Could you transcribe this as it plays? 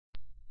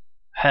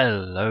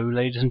Hello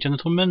ladies and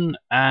gentlemen,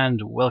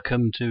 and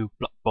welcome to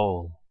Blood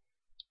Bowl.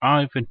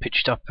 I've been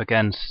pitched up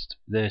against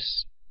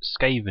this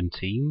Skaven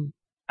team,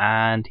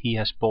 and he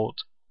has bought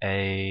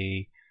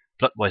a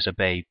Bloodweiser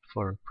babe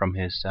from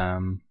his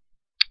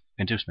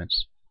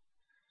inducements.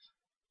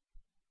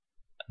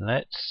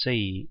 Let's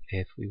see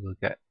if we will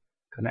get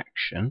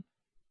connection,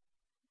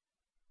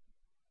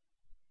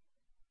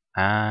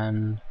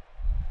 and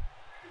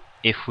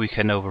if we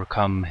can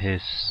overcome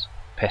his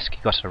pesky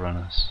gutter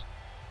runners.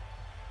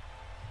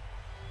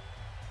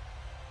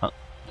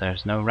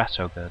 There's no rat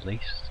ogre at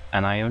least,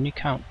 and I only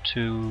count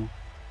three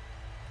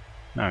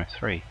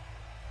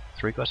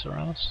gutter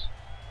runners.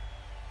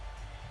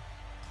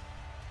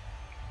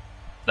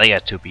 They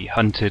are to be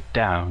hunted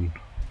down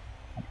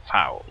and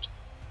fouled.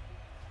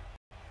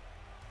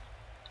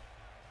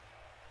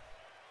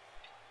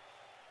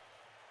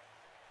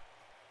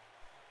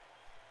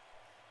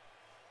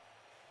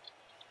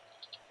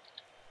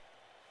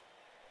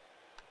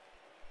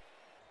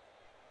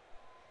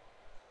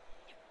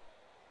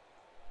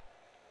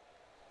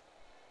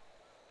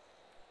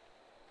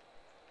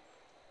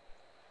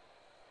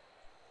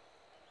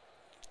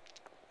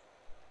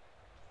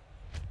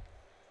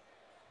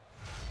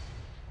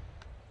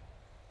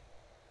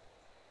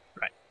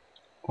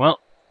 Well,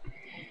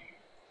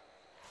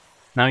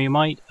 now you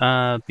might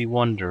be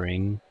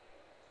wondering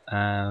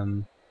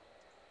that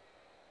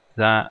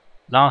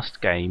last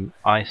game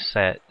I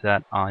said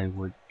that I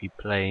would be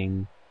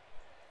playing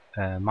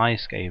my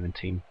Skaven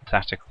team,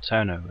 Tactical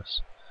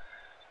Turnovers,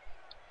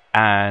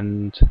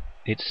 and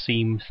it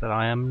seems that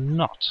I am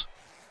not,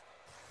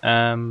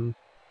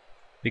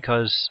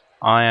 because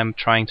I am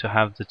trying to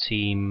have the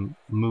team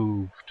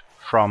moved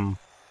from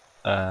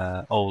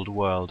Old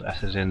World,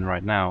 as it's in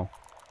right now,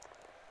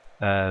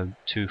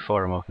 to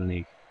Forum Open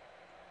League,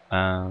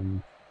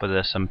 but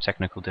there's some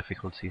technical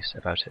difficulties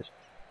about it,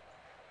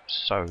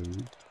 so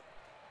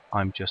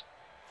I'm just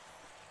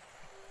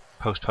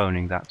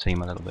postponing that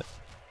team a little bit.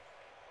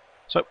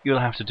 So you'll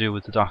have to do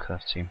with the Dark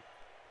Earth team.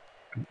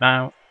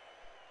 Now,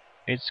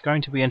 it's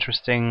going to be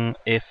interesting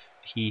if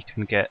he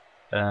can get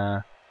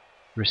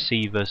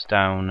receivers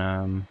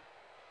down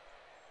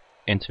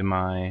into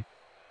my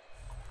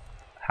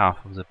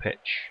half of the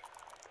pitch,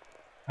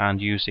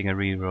 and using a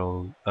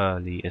reroll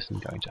early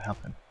isn't going to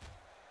help him,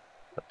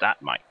 but that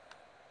might.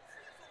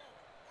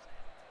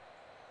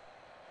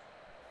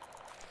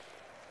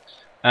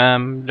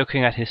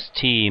 Looking at his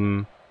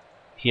team,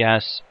 he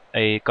has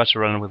a gutter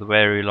runner with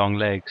very long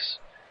legs,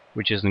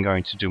 which isn't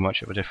going to do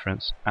much of a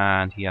difference,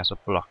 and he has a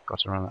block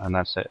gutter runner, and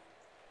that's it.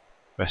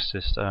 Rest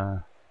is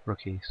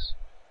rookies.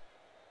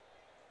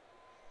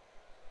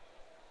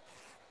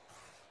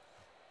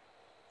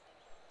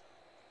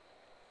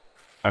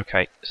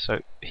 Okay, so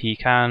he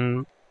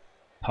can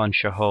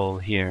punch a hole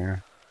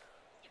here.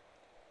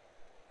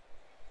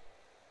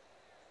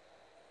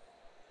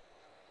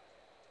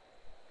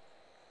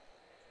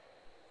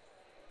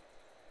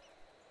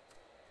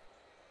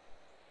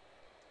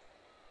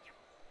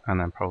 And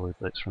then probably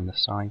blitz from the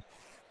side.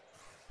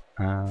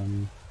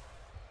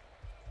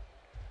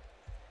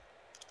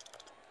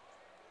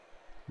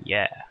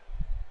 Yeah,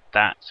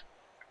 that's a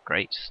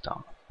great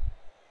start.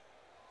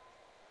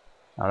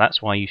 Now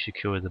that's why you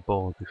secure the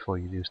ball before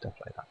you do stuff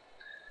like that.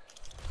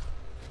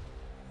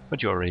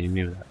 But you already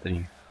knew that, didn't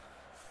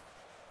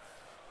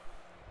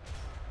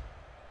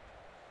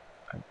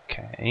you?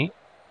 Okay,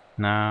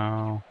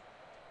 now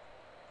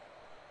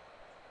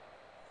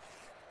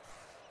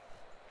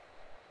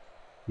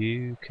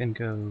you can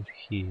go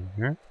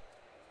here.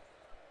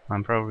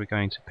 I'm probably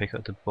going to pick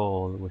up the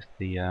ball with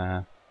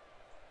the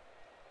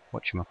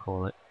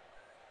whatchamacallit,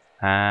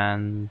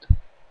 and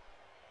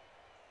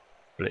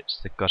blitz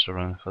the gutter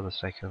runner for the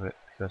sake of it,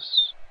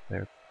 because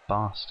they're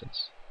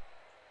bastards.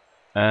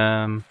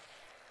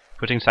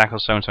 Putting tackle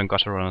stones on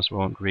gutter runners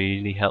won't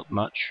really help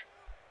much.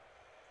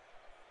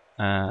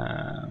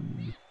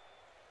 And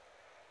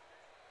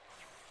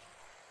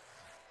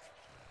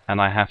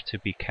I have to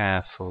be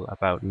careful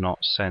about not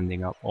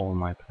sending up all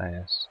my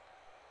players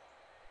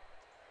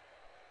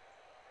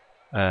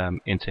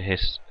into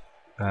his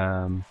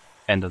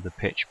end of the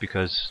pitch,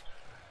 because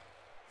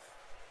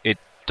it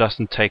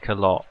doesn't take a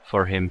lot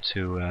for him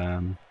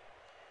to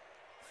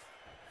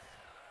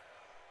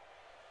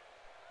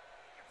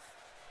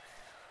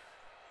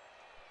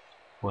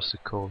what's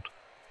it called?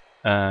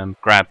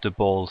 Grab the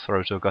ball,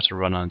 throw to a gutter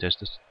runner, and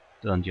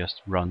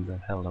just run the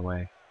hell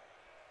away.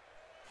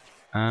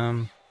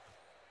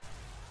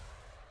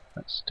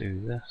 Let's do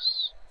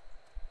this.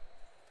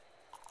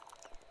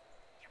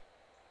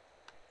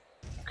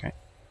 Okay.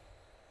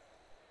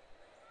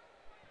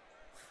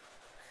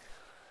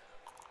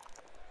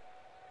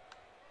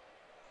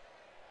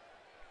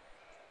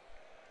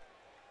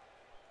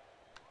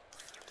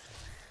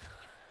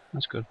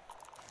 That's good.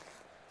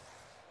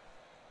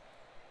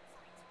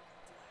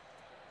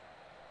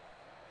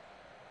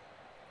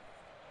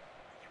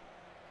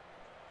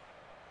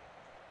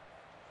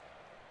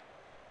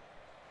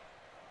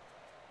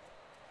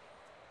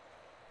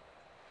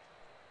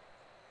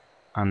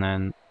 And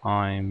then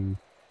I'm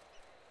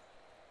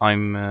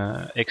I'm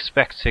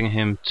expecting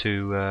him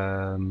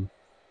to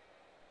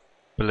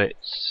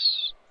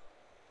blitz.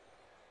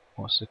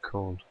 What's it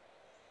called?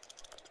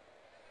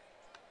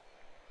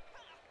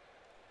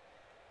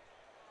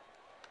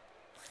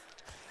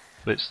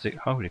 Blitz the,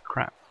 holy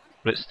crap!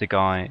 Blitz the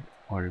guy,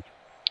 or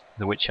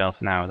the witch elf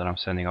now that I'm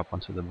sending up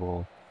onto the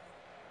ball.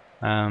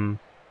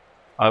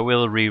 I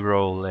will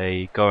re-roll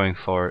a going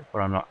for it, but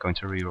I'm not going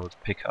to re-roll the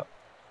pickup.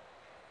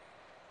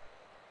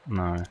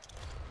 No,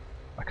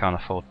 I can't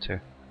afford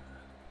to.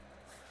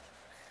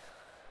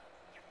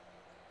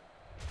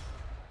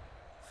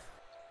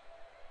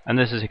 And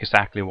this is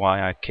exactly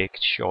why I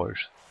kicked short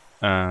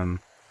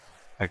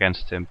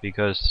against him,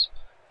 because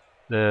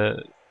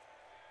the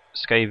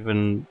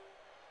Skaven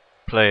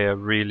player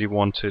really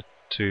wanted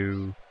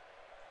to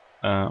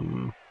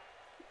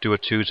do a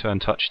two-turn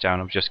touchdown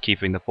of just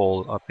keeping the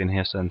ball up in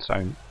his end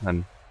zone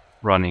and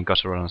running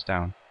gutter runners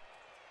down.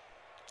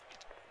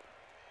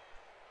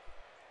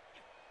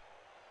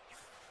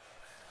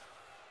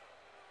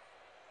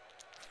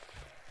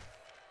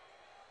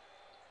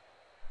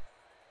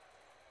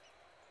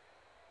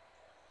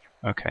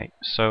 Okay,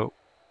 so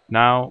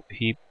now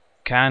he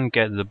can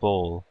get the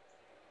ball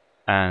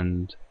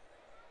and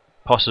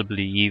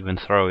possibly even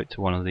throw it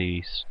to one of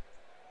these,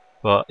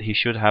 but he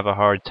should have a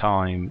hard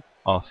time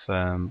of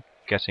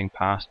getting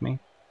past me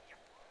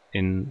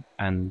and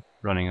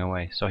running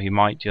away. So he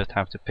might just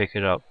have to pick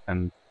it up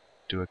and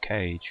do a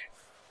cage.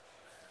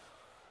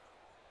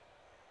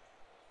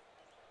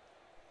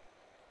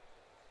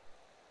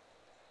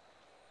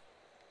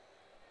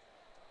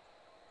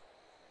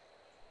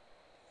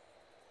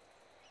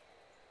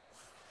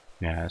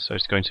 Yeah, so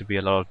it's going to be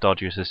a lot of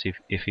dodges as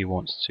if he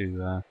wants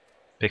to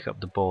pick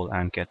up the ball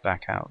and get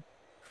back out.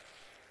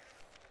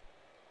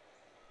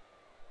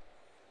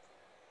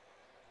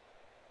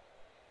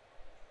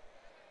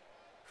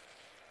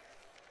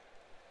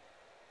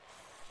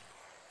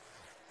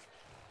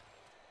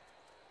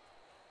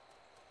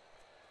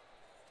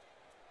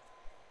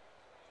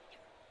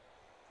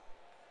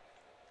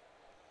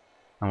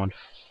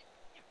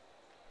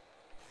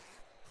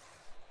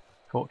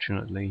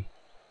 Unfortunately,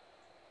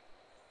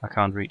 I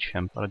can't reach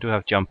him, but I do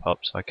have jump up,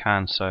 so I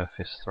can surf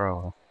his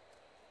thrower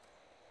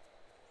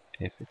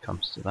if it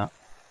comes to that.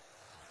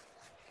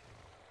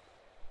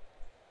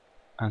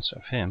 And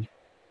surf him.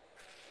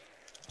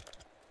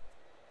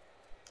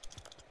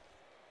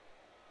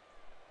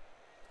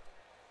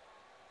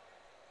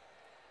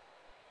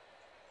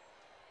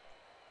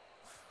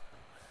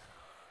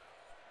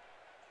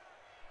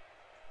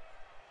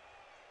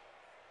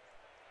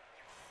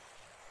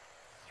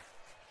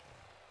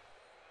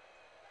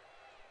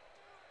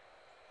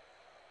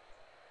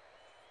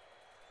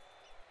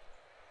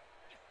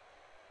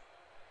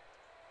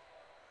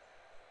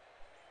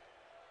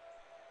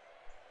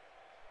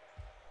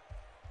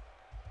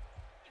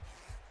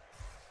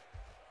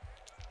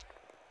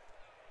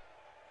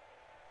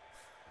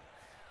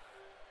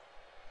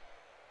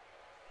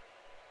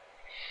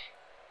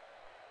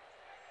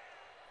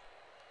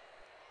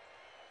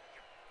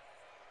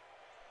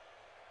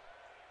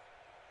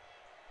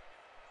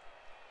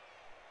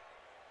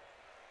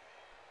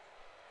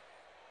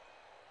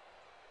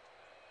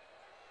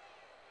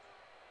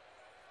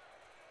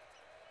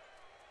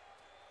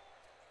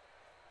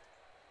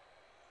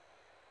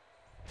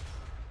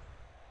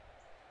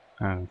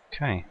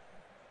 Okay.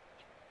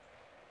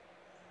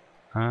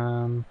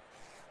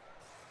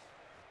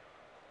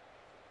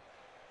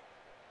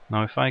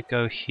 Now if I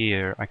go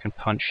here, I can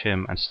punch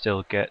him and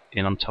still get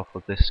in on top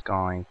of this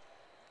guy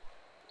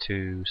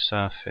to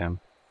surf him.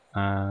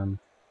 And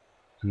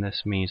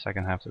this means I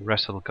can have the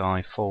wrestle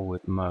guy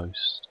forward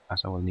most,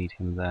 as I will need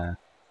him there.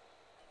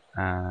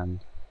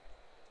 And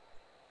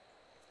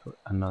put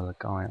another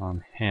guy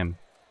on him.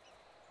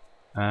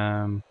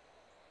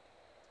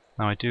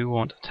 Now I do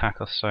want a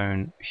tackle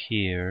zone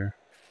here.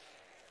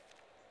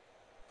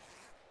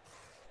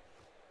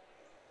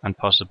 And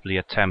possibly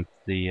attempt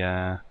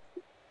the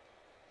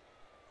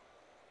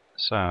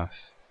surf.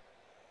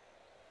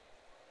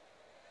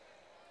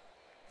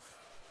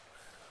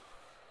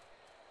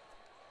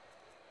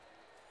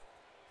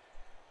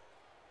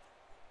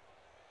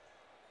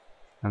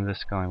 And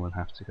this guy will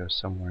have to go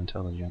somewhere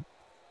intelligent.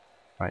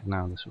 Right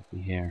now this would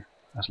be here.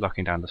 As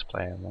locking down this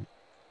player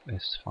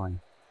is fine.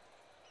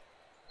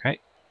 Okay.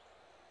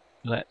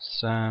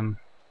 Let's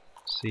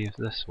see if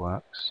this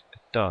works.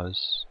 It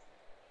does.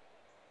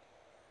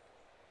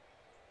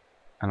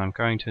 And I'm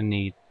going to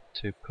need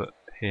to put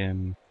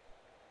him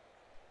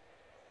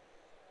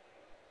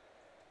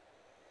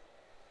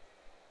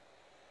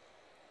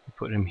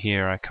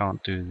here. I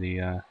can't do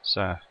the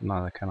surf,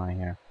 neither can I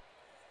here.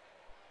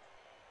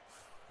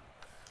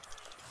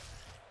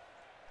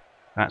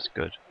 That's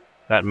good.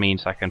 That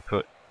means I can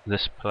put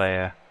this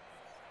player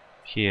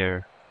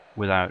here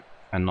without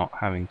and not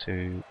having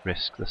to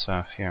risk the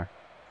surf here.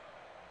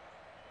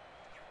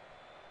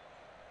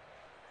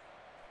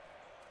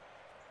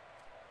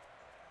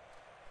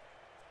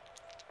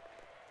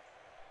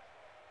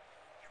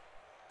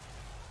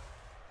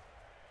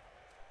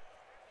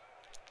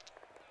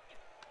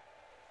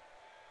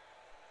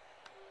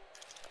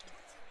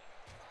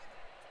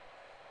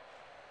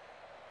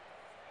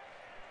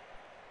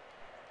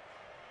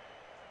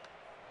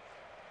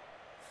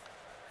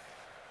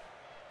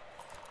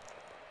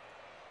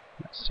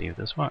 Let's see if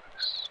this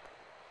works.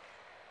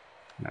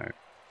 No.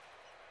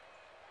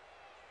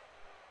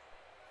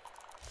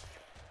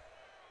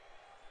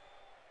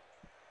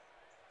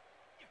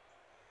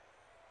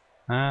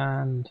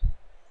 And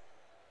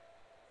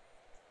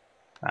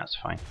that's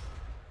fine.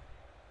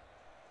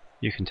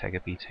 You can take a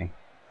beating.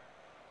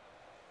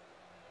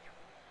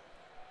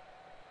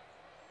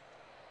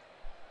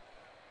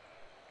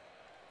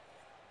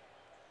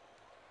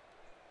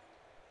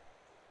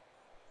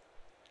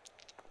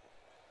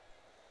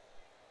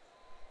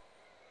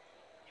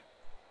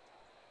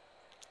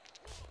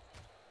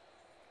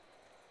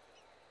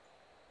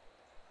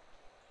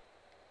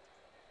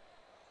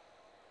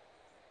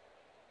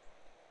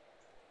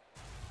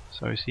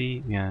 So is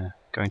he,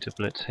 going to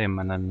blitz him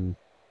and then...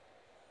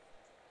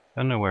 I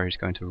don't know where he's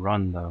going to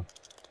run though.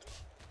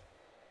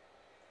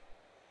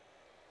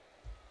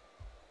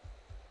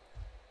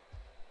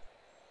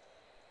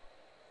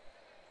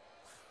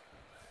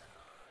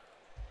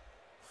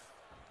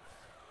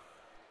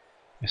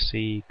 Is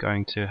he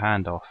going to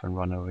hand off and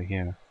run over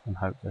here and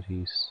hope that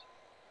he's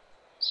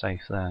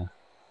safe there?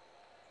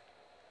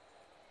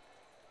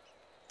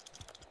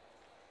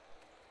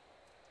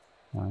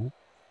 Right.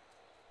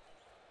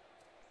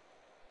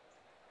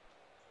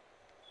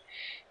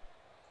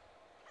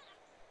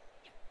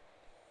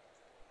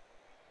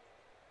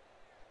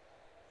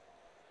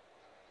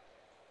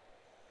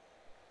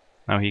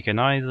 Now he can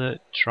either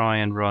try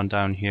and run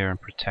down here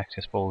and protect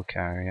his ball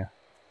carrier,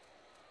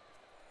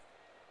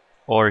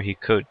 or he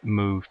could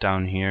move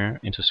down here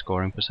into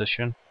scoring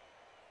position,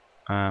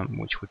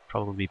 which would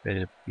probably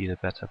be the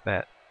better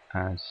bet,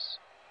 as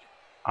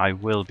I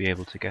will be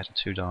able to get a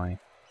 2-die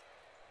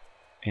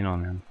in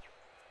on him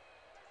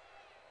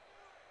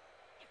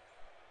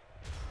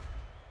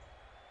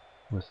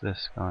with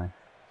this guy.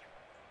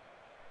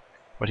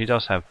 But he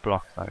does have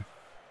block though.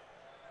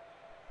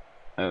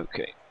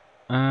 Okay.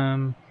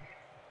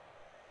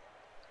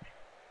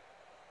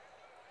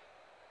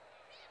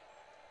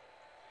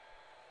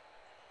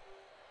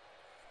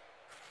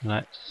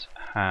 Let's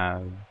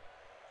have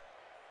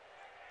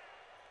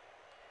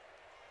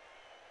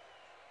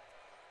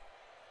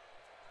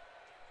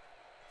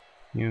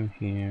you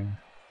here.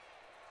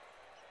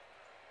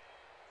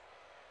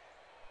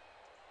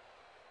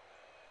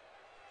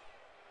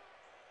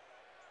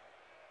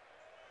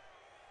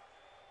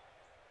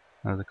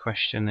 Now the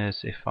question is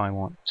if I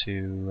want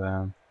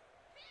to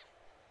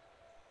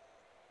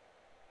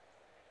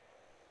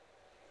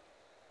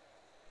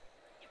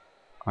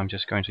I'm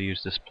just going to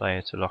use this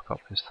player to lock up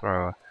his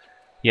thrower.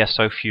 He has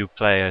so few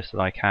players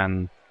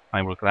that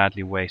I will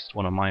gladly waste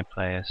one of my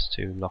players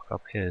to lock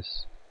up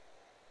his.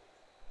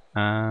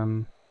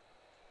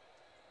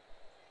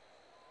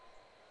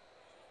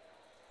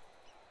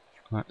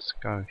 Let's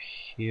go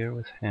here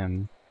with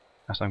him,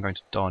 as I'm going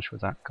to dodge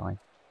with that guy.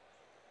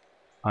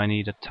 I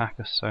need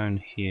attacker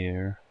zone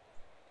here,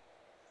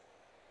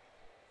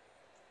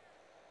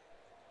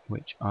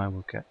 which I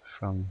will get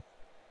from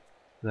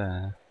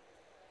there.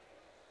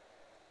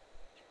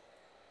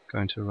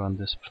 Going to run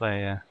this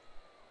player.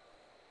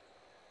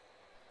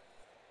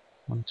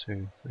 1,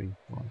 2, 3,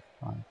 4,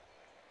 5.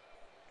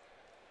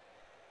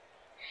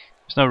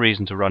 There's no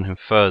reason to run him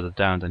further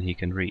down than he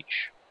can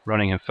reach.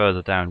 Running him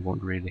further down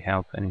won't really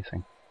help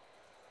anything,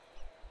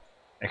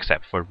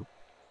 except for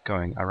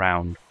going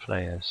around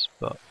players,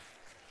 but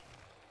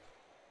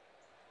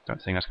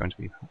don't think that's going to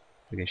be a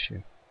big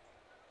issue.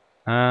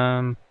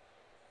 And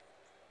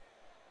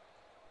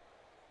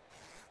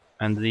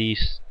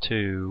these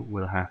two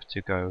will have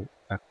to go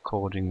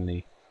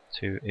accordingly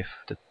to if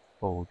the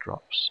ball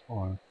drops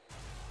or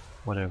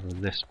whatever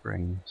this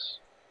brings.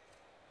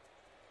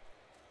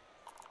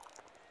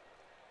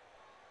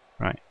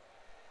 Right.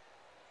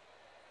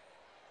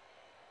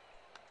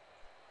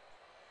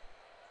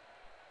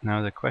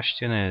 Now the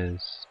question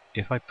is,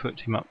 if I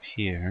put him up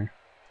here,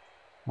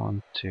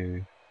 1,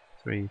 2,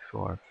 3,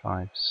 4,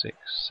 5, 6,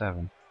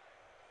 7,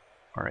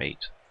 or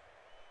 8.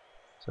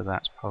 So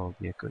that's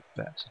probably a good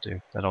bet to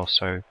do. That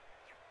also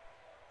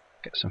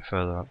gets him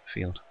further up the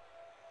field.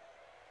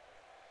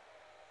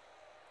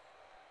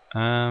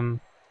 And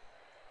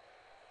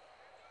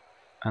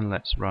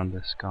let's run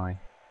this guy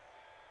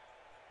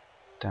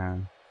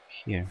down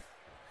here.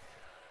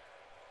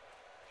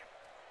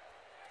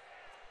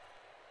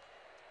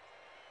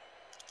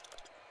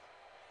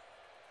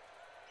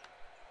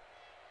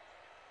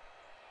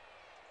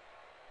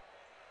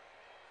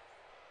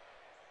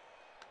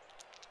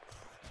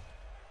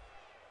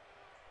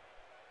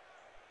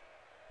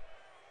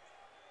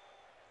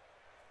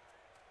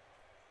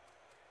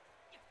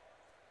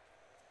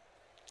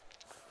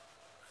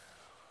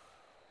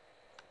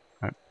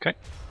 Okay.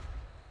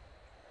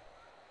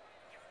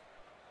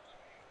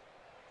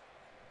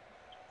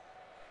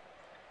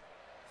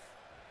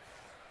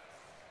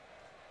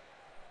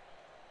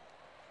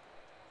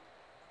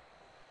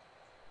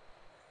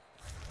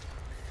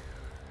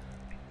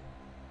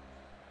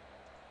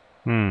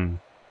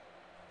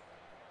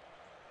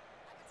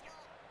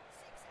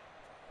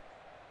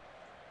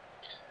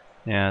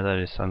 Yeah, that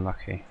is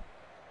unlucky.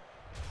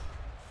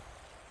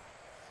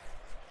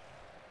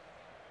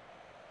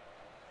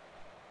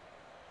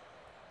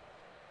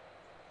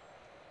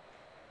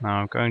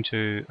 Now I'm going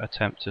to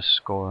attempt to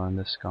score on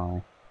this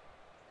guy.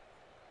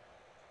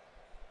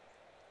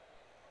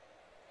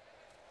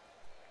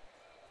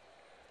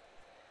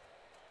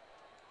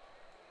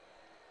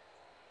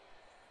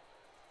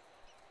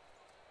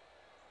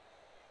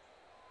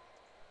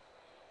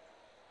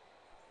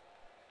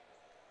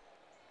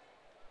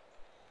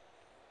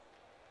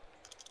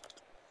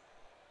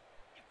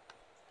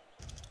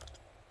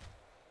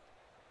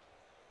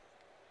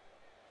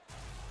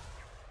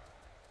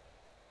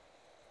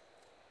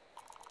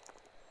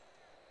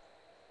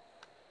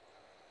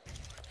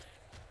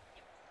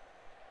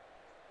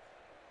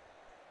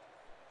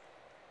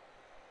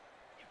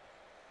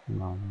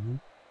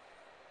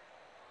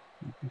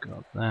 Go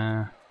up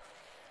there.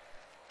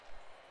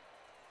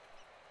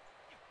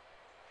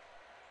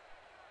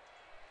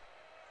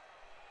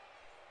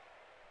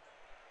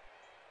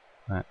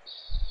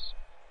 Let's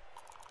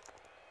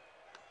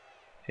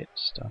hit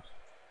stuff.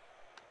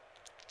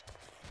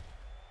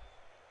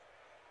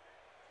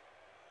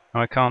 Oh,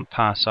 I can't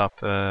pass up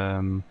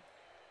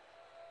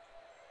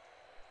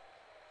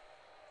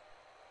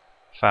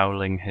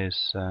fouling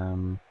his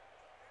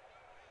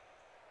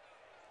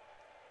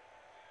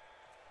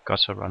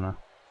gutter runner.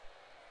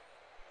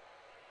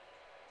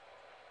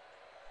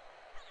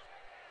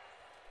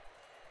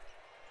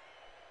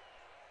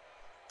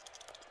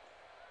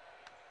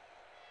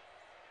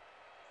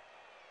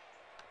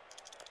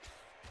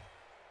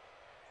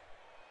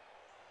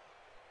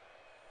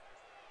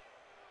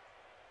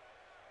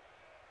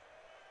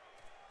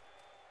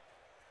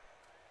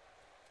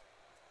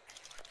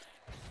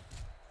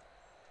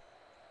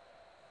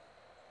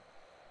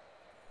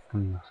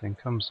 And nothing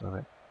comes of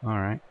it.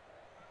 Alright.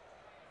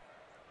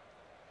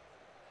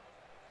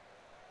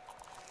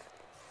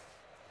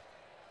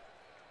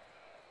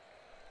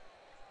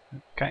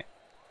 Okay.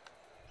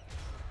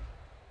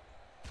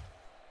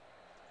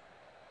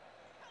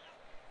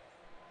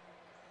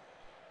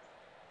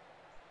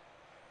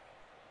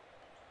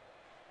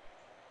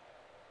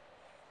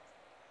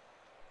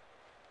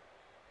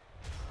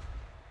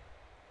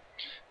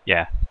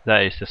 Yeah,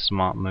 that is the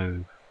smart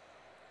move,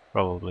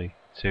 probably,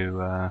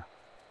 to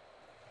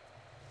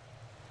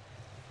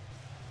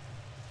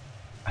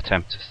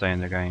attempt to stay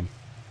in the game.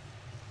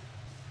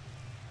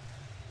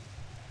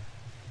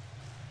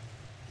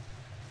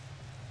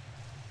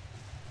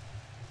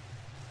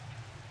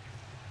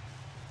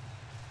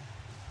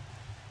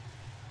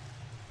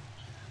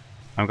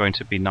 I'm going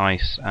to be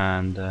nice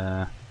and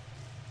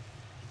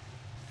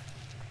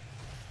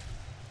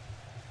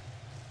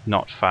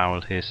not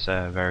foul his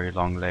very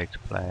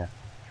long-legged player.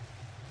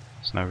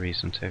 There's no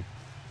reason to.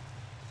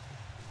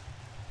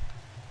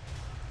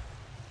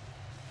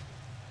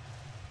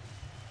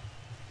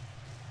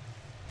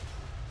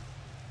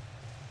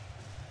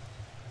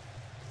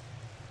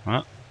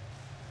 Well,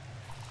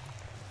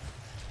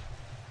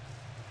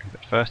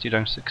 but first you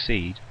don't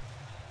succeed.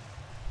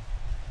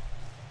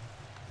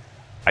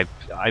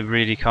 I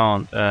really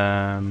can't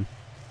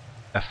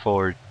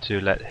afford to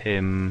let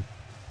him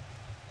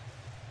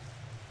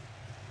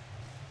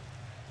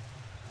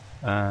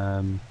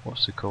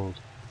what's it called?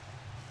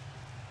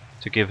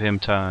 To give him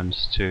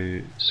turns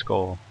to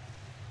score.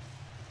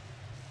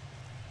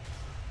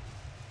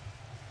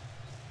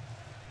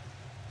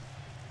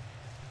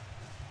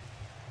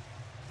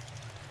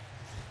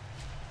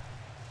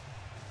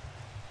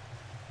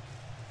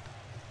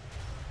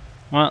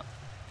 Well,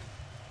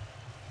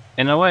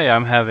 in a way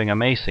I'm having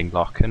amazing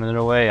luck, and in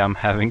a way I'm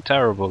having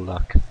terrible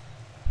luck.